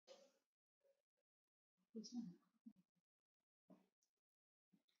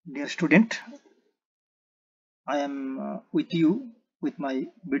Dear student, I am with you with my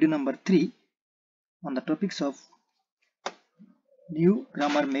video number 3 on the topics of new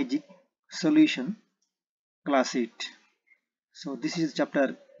grammar magic solution class 8. So this is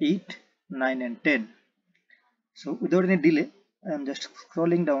chapter 8, 9 and 10. So without any delay, I am just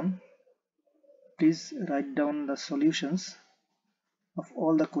scrolling down. Please write down the solutions of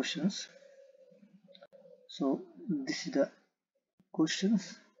all the questions. So this is the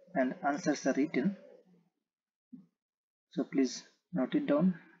questions and answers are written. So please note it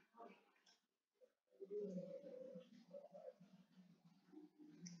down.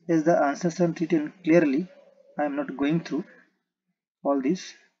 As the answers are written clearly, I am not going through all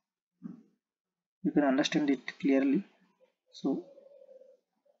this. You can understand it clearly. So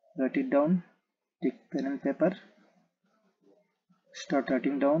write it down, take pen and paper, start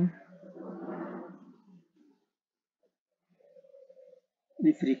writing down.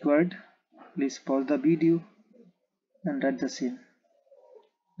 If required, please pause the video and write the same.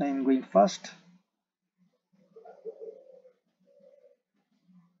 I am going fast.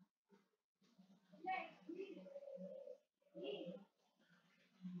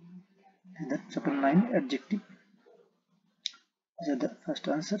 That's chapter 9 adjective. These are the first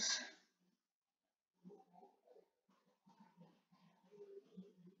answers.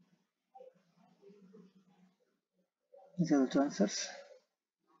 These are also answers.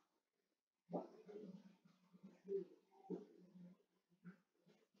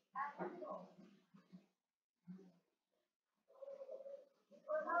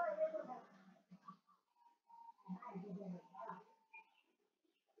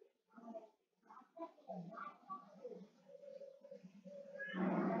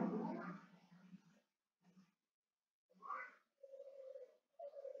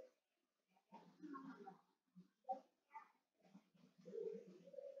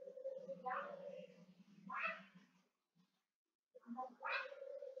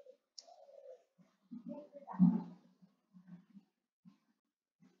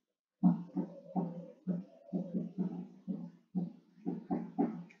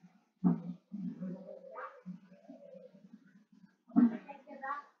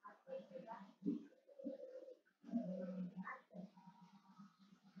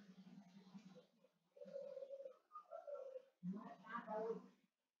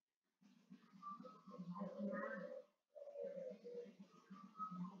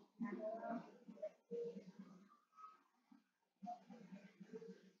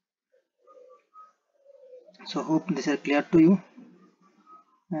 So hope these are clear to you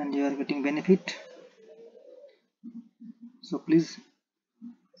and you are getting benefit. So please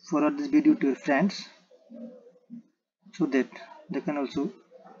forward this video to your friends so that they can also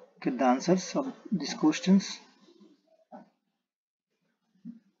get the answers of these questions.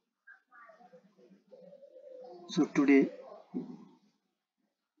 So today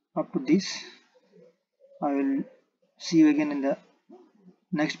up to this, I will see you again in the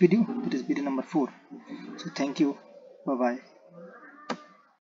next video, that is video number 4. So thank you, bye bye.